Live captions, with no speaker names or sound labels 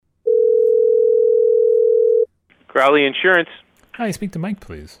Crowley Insurance. Hi, speak to Mike,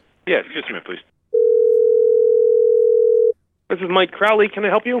 please. Yes, just a minute, please. This is Mike Crowley. Can I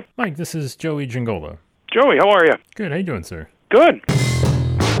help you? Mike, this is Joey Giangola. Joey, how are you? Good, how you doing, sir? Good.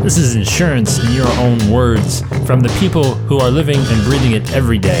 This is insurance in your own words from the people who are living and breathing it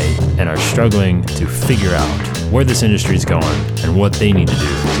every day and are struggling to figure out where this industry is going and what they need to do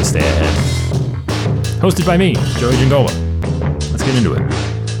to stay ahead. Hosted by me, Joey Giangola. Let's get into it.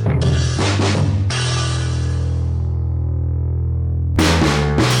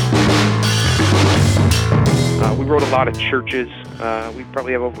 We wrote a lot of churches. We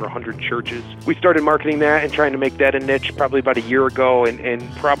probably have over 100 churches. We started marketing that and trying to make that a niche probably about a year ago. And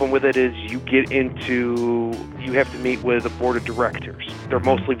problem with it is you have to meet with a board of directors. They're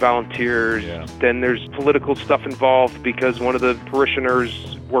mostly volunteers. Yeah. Then there's political stuff involved because one of the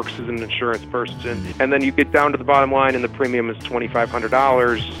parishioners works as an insurance person. And then you get down to the bottom line and the premium is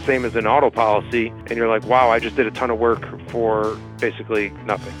 $2,500, same as an auto policy. And you're like, wow, I just did a ton of work for basically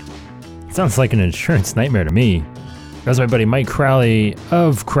nothing. Sounds like an insurance nightmare to me. That's my buddy Mike Crowley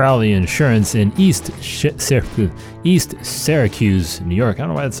of Crowley Insurance in East Syracuse, New York. I don't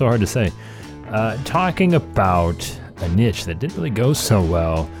know why it's so hard to say. Talking about a niche that didn't really go so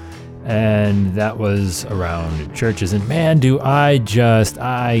well, and that was around churches. And man, I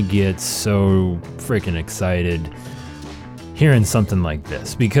get so freaking excited hearing something like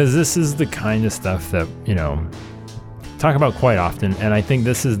this, because this is the kind of stuff that, talk about quite often. And I think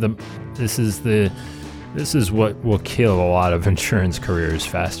this is what will kill a lot of insurance careers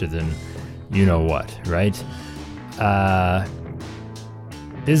faster than you know what, right?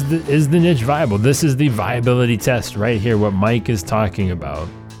 Is the niche viable? This is the viability test right here, what Mike is talking about.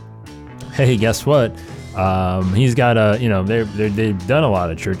 Hey, guess what? He's got they've done a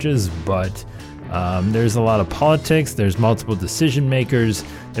lot of churches, but there's a lot of politics, there's multiple decision makers,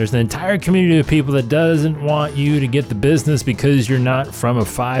 there's an entire community of people that doesn't want you to get the business because you're not from a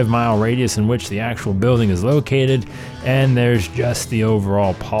 5-mile radius in which the actual building is located, and there's just the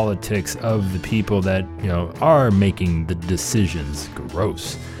overall politics of the people that, are making the decisions.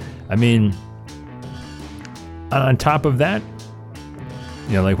 Gross. I mean, on top of that,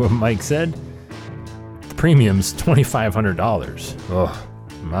 like what Mike said, the premium's $2,500. Oh,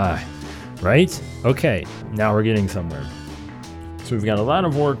 my. Right? Okay, now we're getting somewhere. So we've got a lot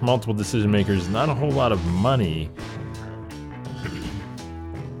of work, multiple decision makers, not a whole lot of money.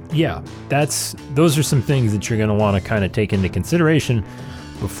 Yeah, those are some things that you're going to want to kind of take into consideration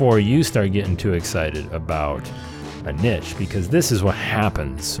before you start getting too excited about a niche, because this is what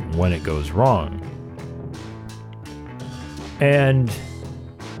happens when it goes wrong. And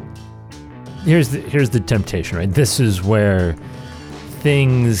here's the temptation, right? This is where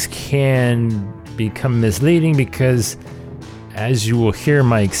things can become misleading, because as you will hear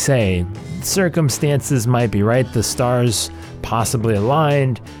Mike say, circumstances might be right, the stars possibly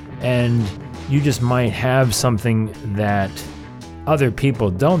aligned, and you just might have something that other people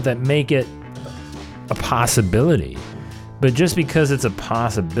don't that make it a possibility. But just because it's a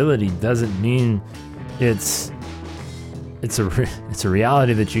possibility doesn't mean it's a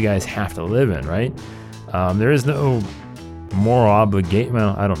reality that you guys have to live in, right? There is no moral obligation.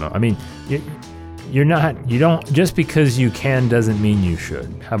 Well, I don't know. I mean, you don't, just because you can doesn't mean you should.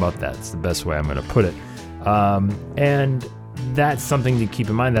 How about that? It's the best way I'm going to put it. And that's something to keep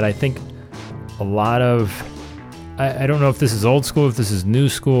in mind, that I think a lot of, I don't know if this is old school, if this is new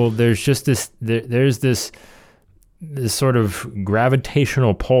school, there's just there's this sort of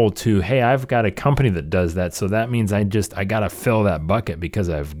gravitational pull to, hey, I've got a company that does that, so that means I got to fill that bucket because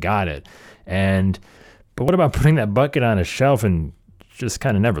I've got it. But what about putting that bucket on a shelf and just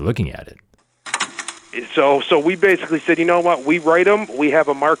kind of never looking at it? So we basically said, you know what, we write them. We have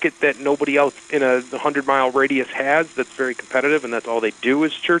a market that nobody else in a 100-mile radius has that's very competitive, and that's all they do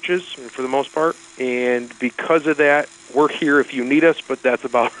is churches for the most part. And because of that, we're here if you need us, but that's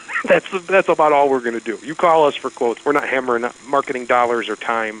about all we're going to do. You call us for quotes. We're not hammering marketing dollars or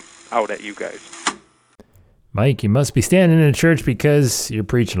time out at you guys. Mike, you must be standing in a church because you're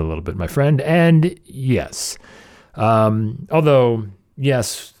preaching a little bit, my friend. And yes, although,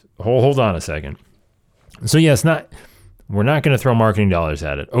 yes, hold on a second. So yes, we're not going to throw marketing dollars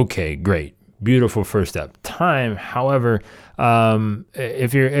at it. Okay, great. Beautiful first step. Time, however,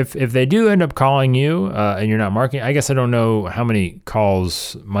 if they do end up calling you and you're not marketing, I guess I don't know how many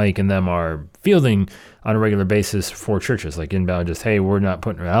calls Mike and them are fielding on a regular basis for churches, like inbound, just, hey, we're not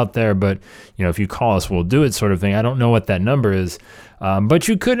putting it out there, but if you call us, we'll do it, sort of thing. I don't know what that number is, but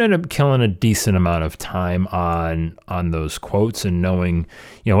you could end up killing a decent amount of time on those quotes and knowing,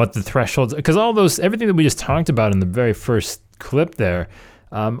 what the thresholds, because everything that we just talked about in the very first clip there,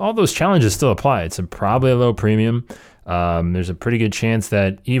 all those challenges still apply. It's probably a low premium. There's a pretty good chance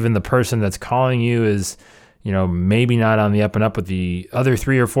that even the person that's calling you is, maybe not on the up and up with the other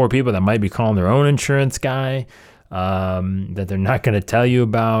 3 or 4 people that might be calling their own insurance guy, that they're not going to tell you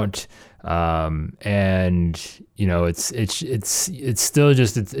about. It's still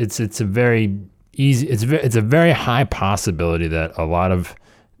just, it's a very easy, it's a very high possibility that a lot of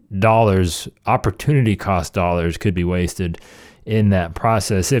dollars, opportunity cost dollars, could be wasted in that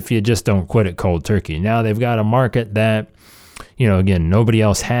process if you just don't quit it cold turkey. Now they've got a market that, again, nobody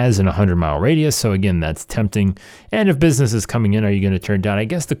else has in a 100-mile radius. So again, that's tempting. And if business is coming in, are you going to turn down? I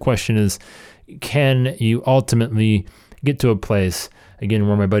guess the question is, can you ultimately get to a place, again,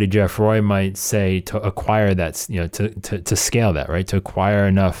 where my buddy Jeff Roy might say, to acquire that, to scale that, right? To acquire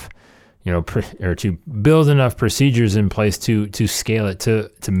enough, or to build enough procedures in place to scale it,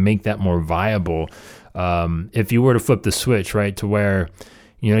 to make that more viable. If you were to flip the switch, right, to where,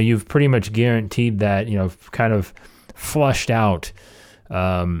 you've pretty much guaranteed that, kind of flushed out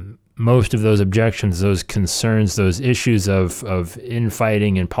most of those objections, those concerns, those issues of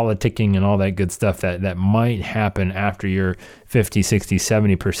infighting and politicking and all that good stuff that might happen after you're 50, 60,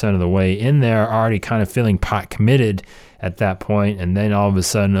 70% of the way in there, already kind of feeling pot committed at that point. And then all of a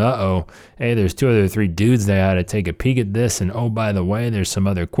sudden, hey, there's 2 or 3 dudes that had to take a peek at this. And oh, by the way, there's some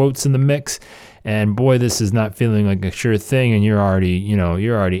other quotes in the mix. And boy, this is not feeling like a sure thing. And you're already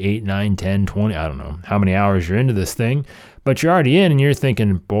 8, 9, 10, 20, I don't know how many hours you're into this thing, but you're already in and you're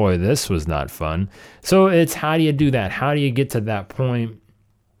thinking, boy, this was not fun. So it's, how do you do that? How do you get to that point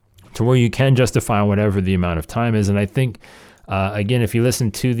to where you can justify whatever the amount of time is? And I think, again, if you listen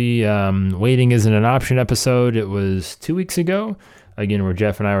to the Waiting Isn't an Option episode, it was 2 weeks ago, again, where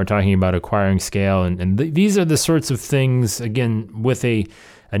Jeff and I were talking about acquiring scale. And these are the sorts of things, again, with a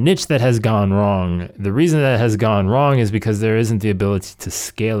niche that has gone wrong. The reason that has gone wrong is because there isn't the ability to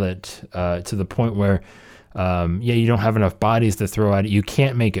scale it to the point where, you don't have enough bodies to throw at it. You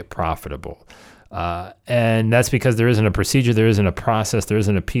can't make it profitable. And that's because there isn't a procedure, there isn't a process, there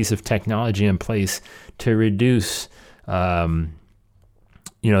isn't a piece of technology in place to reduce, that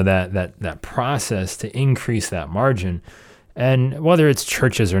process, to increase that margin. And whether it's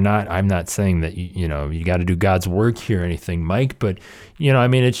churches or not, I'm not saying that, you got to do God's work here or anything, Mike, but,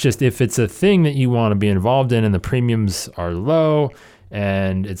 it's just, if it's a thing that you want to be involved in and the premiums are low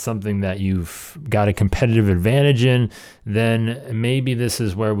and it's something that you've got a competitive advantage in, then maybe this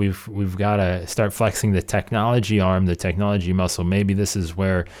is where we've got to start flexing the technology arm, the technology muscle. Maybe this is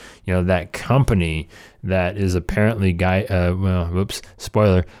where, that company that is apparently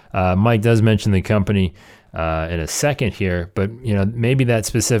spoiler, Mike does mention the company in a second here, but maybe that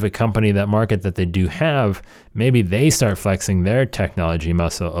specific company, that market that they do have, maybe they start flexing their technology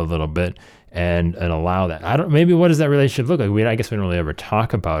muscle a little bit and allow that. Maybe what does that relationship look like? I guess we don't really ever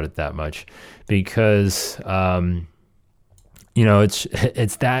talk about it that much because,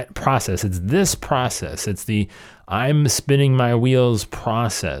 it's that process. It's this process. It's the I'm spinning my wheels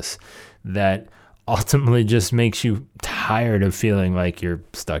process that ultimately just makes you tired of feeling like you're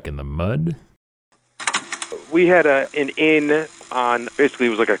stuck in the mud. We had an inn on, basically it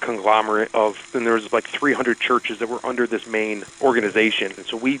was like a conglomerate and there was like 300 churches that were under this main organization. And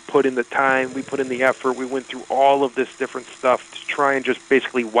so we put in the time, we put in the effort, we went through all of this different stuff to try and just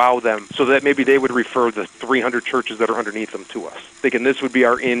basically wow them so that maybe they would refer the 300 churches that are underneath them to us, thinking this would be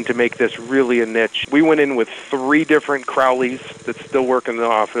our in to make this really a niche. We went in with 3 different Crowleys that still work in the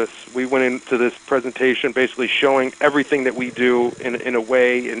office. We went into this presentation basically showing everything that we do in a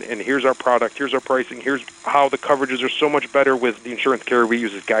way, and here's our product, here's our pricing, here's how the coverages are so much better with the insurance carrier we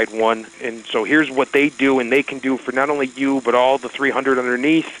use is Guide One. And so here's what they do and they can do for not only you, but all the 300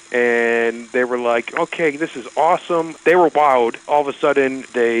 underneath. And they were like, okay, this is awesome. They were wowed. All of a sudden,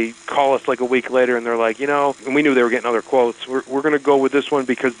 they call us like a week later and they're like, and we knew they were getting other quotes. We're going to go with this one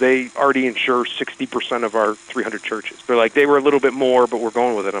because they already insure 60% of our 300 churches. They're like, they were a little bit more, but we're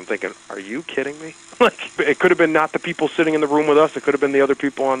going with it. I'm thinking, are you kidding me? It could have been not the people sitting in the room with us. It could have been the other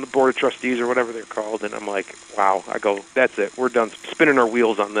people on the board of trustees or whatever they're called. And I'm like, wow. I go, that's it. We're done spinning our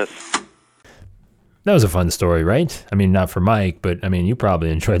wheels on this. That was a fun story, right? I mean, not for Mike, but I mean, you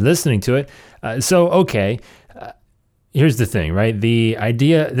probably enjoyed listening to it. Here's the thing, right? The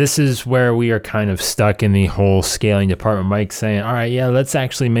idea, this is where we are kind of stuck in the whole scaling department. Mike's saying, all right, yeah, let's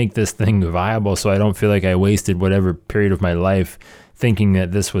actually make this thing viable so I don't feel like I wasted whatever period of my life thinking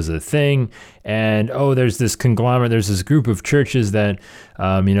that this was a thing. And, there's this conglomerate, there's this group of churches that,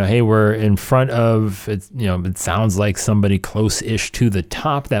 hey, we're in front of, it sounds like somebody close-ish to the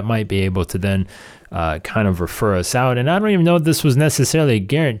top that might be able to then kind of refer us out. And I don't even know if this was necessarily a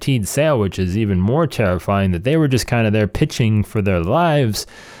guaranteed sale, which is even more terrifying, that they were just kind of there pitching for their lives.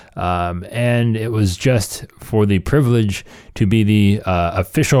 And it was just for the privilege to be the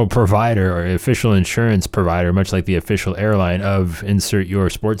official provider or official insurance provider, much like the official airline of insert your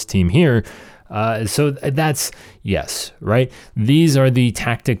sports team here. So that's, yes, right? These are the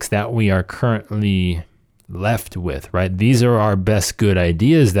tactics that we are currently left with, right? These are our best good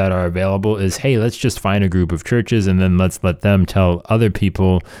ideas that are available is, hey, let's just find a group of churches and then let's let them tell other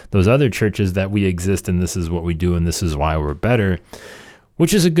people, those other churches, that we exist and this is what we do and this is why we're better.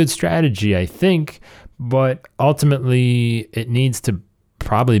 Which is a good strategy, I think, but ultimately it needs to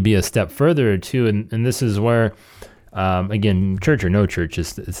probably be a step further too. And this is where, again, church or no church,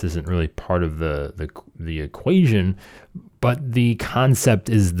 this isn't really part of the equation, but the concept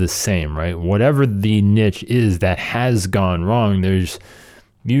is the same, right? Whatever the niche is that has gone wrong, there's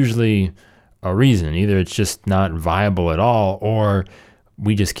usually a reason. Either it's just not viable at all, or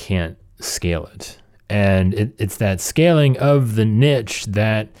we just can't scale it. And it's that scaling of the niche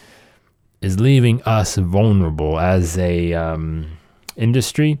that is leaving us vulnerable as a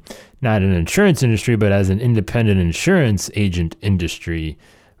industry, not an insurance industry, but as an independent insurance agent industry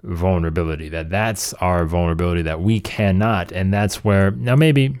vulnerability. That's our vulnerability, that we cannot. And that's where, now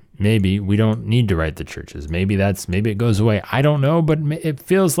maybe we don't need to write the churches. Maybe it goes away. I don't know, but it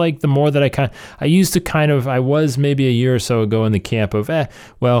feels like the more that I was maybe a year or so ago in the camp of,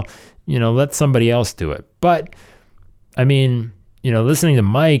 let somebody else do it. But I mean, listening to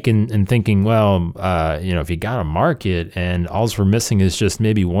Mike and thinking, if you got a market and all we're missing is just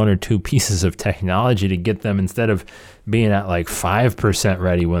maybe one or two pieces of technology to get them, instead of being at like 5%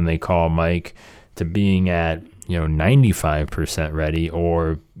 ready when they call Mike, to being at, 95% ready,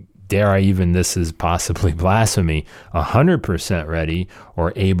 or dare I even, this is possibly blasphemy, 100% ready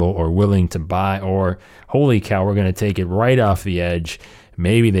or able or willing to buy, or holy cow, we're going to take it right off the edge.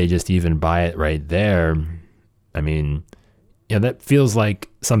 Maybe they just even buy it right there. I mean, that feels like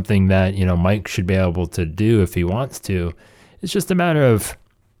something that, Mike should be able to do if he wants to. It's just a matter of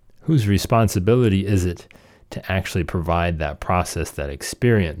whose responsibility is it to actually provide that process, that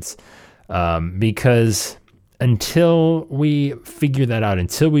experience. Because until we figure that out,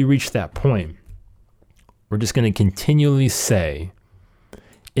 until we reach that point, we're just going to continually say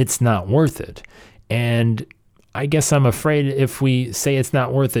it's not worth it. And I guess I'm afraid if we say it's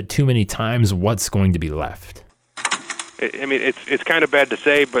not worth it too many times, what's going to be left? I mean, it's kind of bad to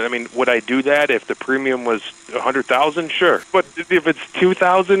say, but I mean, would I do that if the premium was $100,000? Sure. But if it's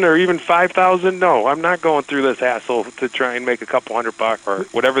 $2,000 or even $5,000, no, I'm not going through this hassle to try and make a couple $100 or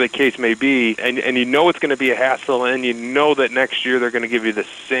whatever the case may be. And it's going to be a hassle, and that next year they're going to give you the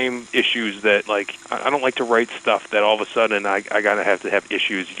same issues that, like, I don't like to write stuff that all of a sudden I gotta have to have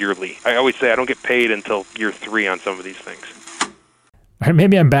issues yearly. I always say I don't get paid until year 3 on some of these things.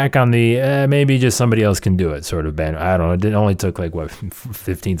 Maybe I'm back on the maybe just somebody else can do it sort of band. I don't know. It only took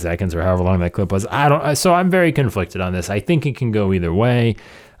 15 seconds or however long that clip was. So I'm very conflicted on this. I think it can go either way.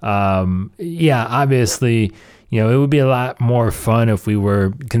 Obviously, it would be a lot more fun if we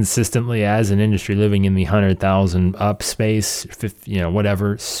were consistently, as an industry, living in the 100,000 up space,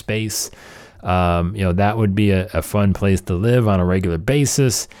 whatever space. That would be a fun place to live on a regular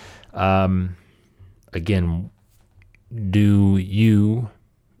basis. Again, does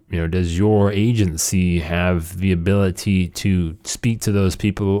your agency have the ability to speak to those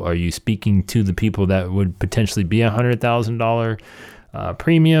people? Are you speaking to the people that would potentially be $100,000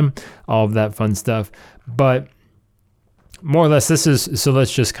 premium? All of that fun stuff. But more or less, so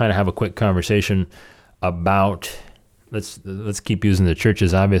let's just kind of have a quick conversation about, let's keep using the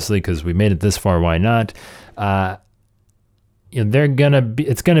churches, obviously, because we made it this far. Why not?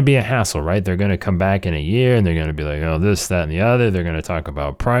 It's gonna be a hassle, right? They're gonna come back in a year and they're gonna be like, this, that, and the other. They're gonna talk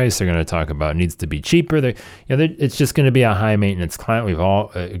about price. They're gonna talk about needs to be cheaper. It's just gonna be a high maintenance client. We've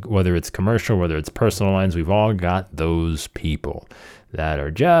all, whether it's commercial, whether it's personal lines, we've all got those people that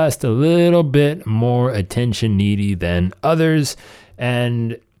are just a little bit more attention needy than others.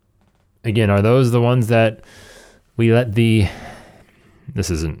 And again, are those the ones that we let this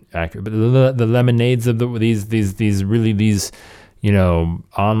isn't accurate, but the lemonades of these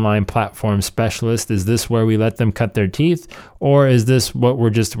online platform specialists, is this where we let them cut their teeth? Or is this what we're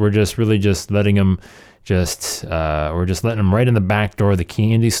just really just letting them we're just letting them right in the back door of the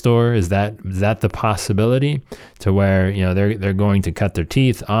candy store? Is that the possibility to where, they're going to cut their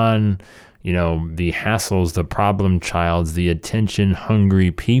teeth on the hassles, the problem childs, the attention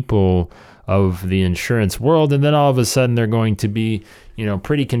hungry people of the insurance world. And then all of a sudden they're going to be,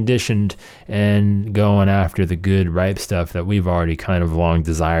 pretty conditioned and going after the good, ripe stuff that we've already kind of long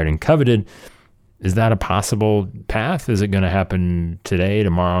desired and coveted. Is that a possible path? Is it going to happen today,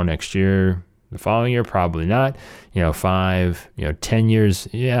 tomorrow, next year, the following year? Probably not. 5, 10 years.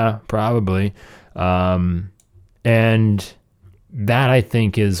 Yeah, probably. And that, I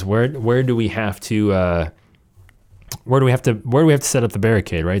think, is where do we have to set up the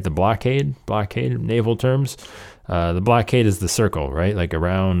barricade, right? The blockade, naval terms. The blockade is the circle, right? Like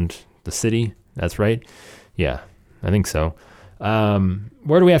around the city. That's right. Yeah, I think so.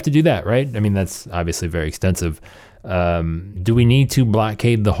 Where do we have to do that, right? I mean, that's obviously very extensive. Do we need to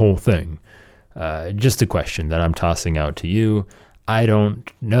blockade the whole thing? Just a question that I'm tossing out to you. I don't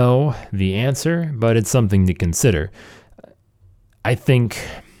know the answer, but it's something to consider. I think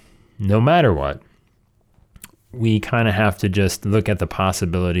no matter what, we kind of have to just look at the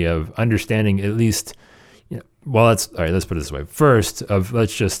possibility of understanding at least, let's put it this way. First,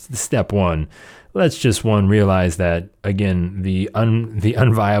 let's just step one. Let's just realize that, again, the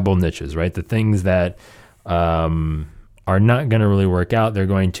unviable niches, right? The things that are not going to really work out. They're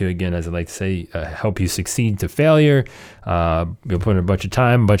going to, again, as I like to say, help you succeed to failure. You'll put in a bunch of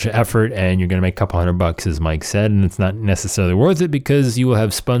time, a bunch of effort, and you're going to make a couple $100, as Mike said, and it's not necessarily worth it because you will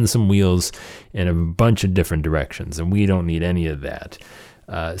have spun some wheels in a bunch of different directions, and we don't need any of that.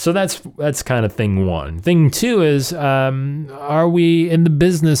 So that's kind of thing one. Thing two is, are we in the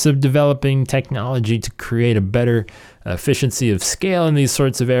business of developing technology to create a better efficiency of scale in these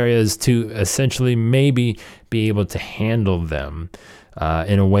sorts of areas to essentially maybe be able to handle them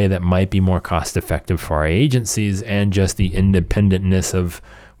in a way that might be more cost effective for our agencies and just the independentness of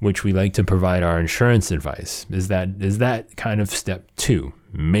which we like to provide our insurance advice? Is that kind of step two?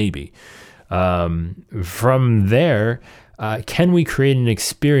 Maybe. From there, can we create an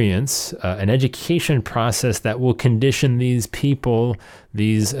experience, an education process that will condition these people,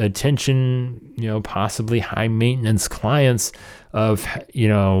 these attention, possibly high maintenance clients of,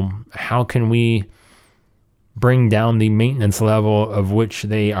 how can we bring down the maintenance level of which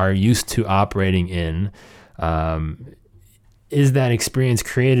they are used to operating in? Is that experience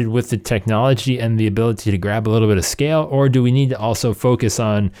created with the technology and the ability to grab a little bit of scale, or do we need to also focus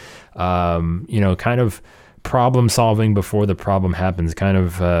on, kind of problem solving before the problem happens, kind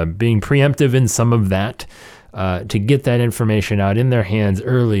of being preemptive in some of that to get that information out in their hands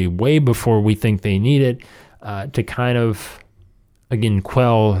early, way before we think they need it, to kind of, again,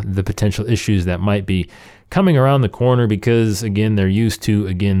 quell the potential issues that might be coming around the corner because, again, they're used to,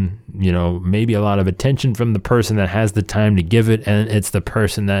 maybe a lot of attention from the person that has the time to give it, and it's the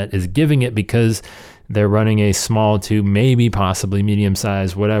person that is giving it because they're running a small to maybe possibly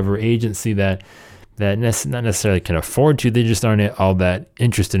medium-sized, whatever agency that not necessarily can afford to. They just aren't all that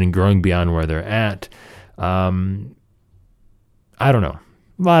interested in growing beyond where they're at. I don't know.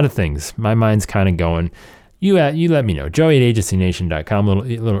 A lot of things. My mind's kind of going. You let me know. Joey@agencynation.com. A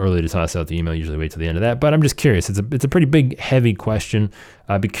little early to toss out the email. Usually wait till the end of that. But I'm just curious. It's a pretty big, heavy question.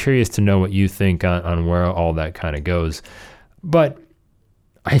 I'd be curious to know what you think on where all that kind of goes. But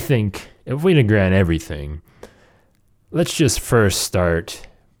I think if we agree on everything, let's just first start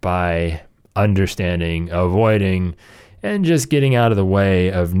by understanding, avoiding, and just getting out of the way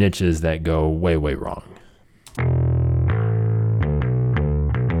of niches that go way, way wrong.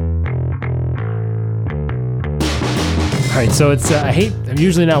 All right, so I'm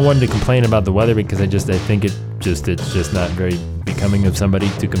usually not one to complain about the weather because I think it's just not very becoming of somebody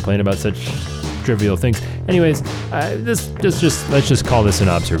to complain about such trivial things. Anyways, let's just call this an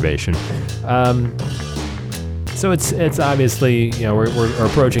observation. So it's obviously, we're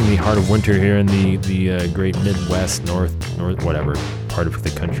approaching the heart of winter here in the great Midwest, north, whatever part of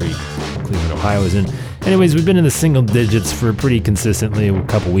the country Cleveland, Ohio is in. Anyways, we've been in the single digits for pretty consistently a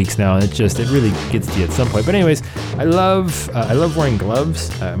couple weeks now, and it really gets to you at some point. But anyways, I love wearing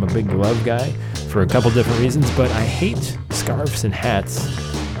gloves. I'm a big glove guy for a couple different reasons, but I hate scarves and hats.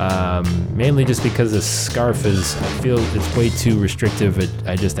 Mainly just because a scarf I feel it's way too restrictive.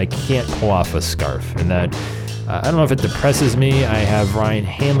 I can't pull off a scarf, and that. I don't know if it depresses me. I have Ryan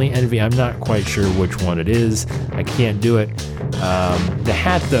Hanley envy. I'm not quite sure which one it is. I can't do it. The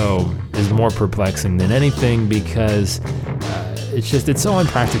hat, though, is more perplexing than anything because it's so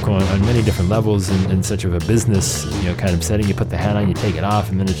impractical on many different levels in such of a business, kind of setting. You put the hat on, you take it off,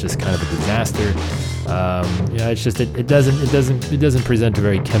 and then it's just kind of a disaster. It doesn't present a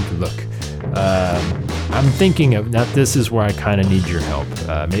very kempt look. I'm thinking of, now this is where I kind of need your help.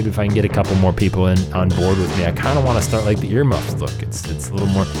 Maybe if I can get a couple more people on board with me, I kind of want to start like the earmuffs look. It's a little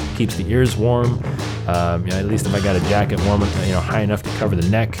more, keeps the ears warm. At least if I got a jacket warm, high enough to cover the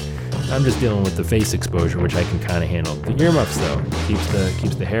neck. I'm just dealing with the face exposure, which I can kind of handle. The earmuffs though, keeps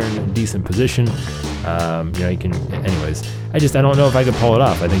the hair in a decent position. You can, anyways, I don't know if I could pull it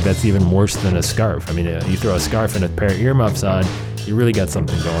off. I think that's even worse than a scarf. I mean, you throw a scarf and a pair of earmuffs on, you really got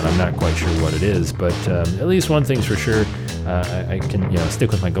something going. I'm not quite sure what it is, but at least one thing's for sure. I can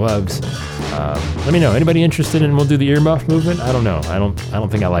stick with my gloves. Let me know. Anybody interested in we'll do the earmuff movement? I don't know. I don't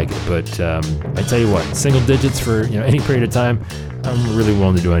think I like it, but I tell you what, single digits for any period of time, I'm really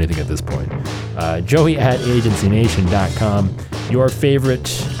willing to do anything at this point. Joey at agencynation.com. Your favorite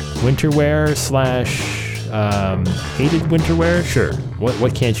winter wear / hated winter wear? Sure.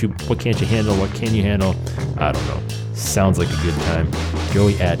 What can't you handle? What can you handle? I don't know. Sounds like a good time.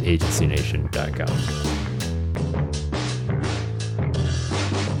 Joey at agencynation.com.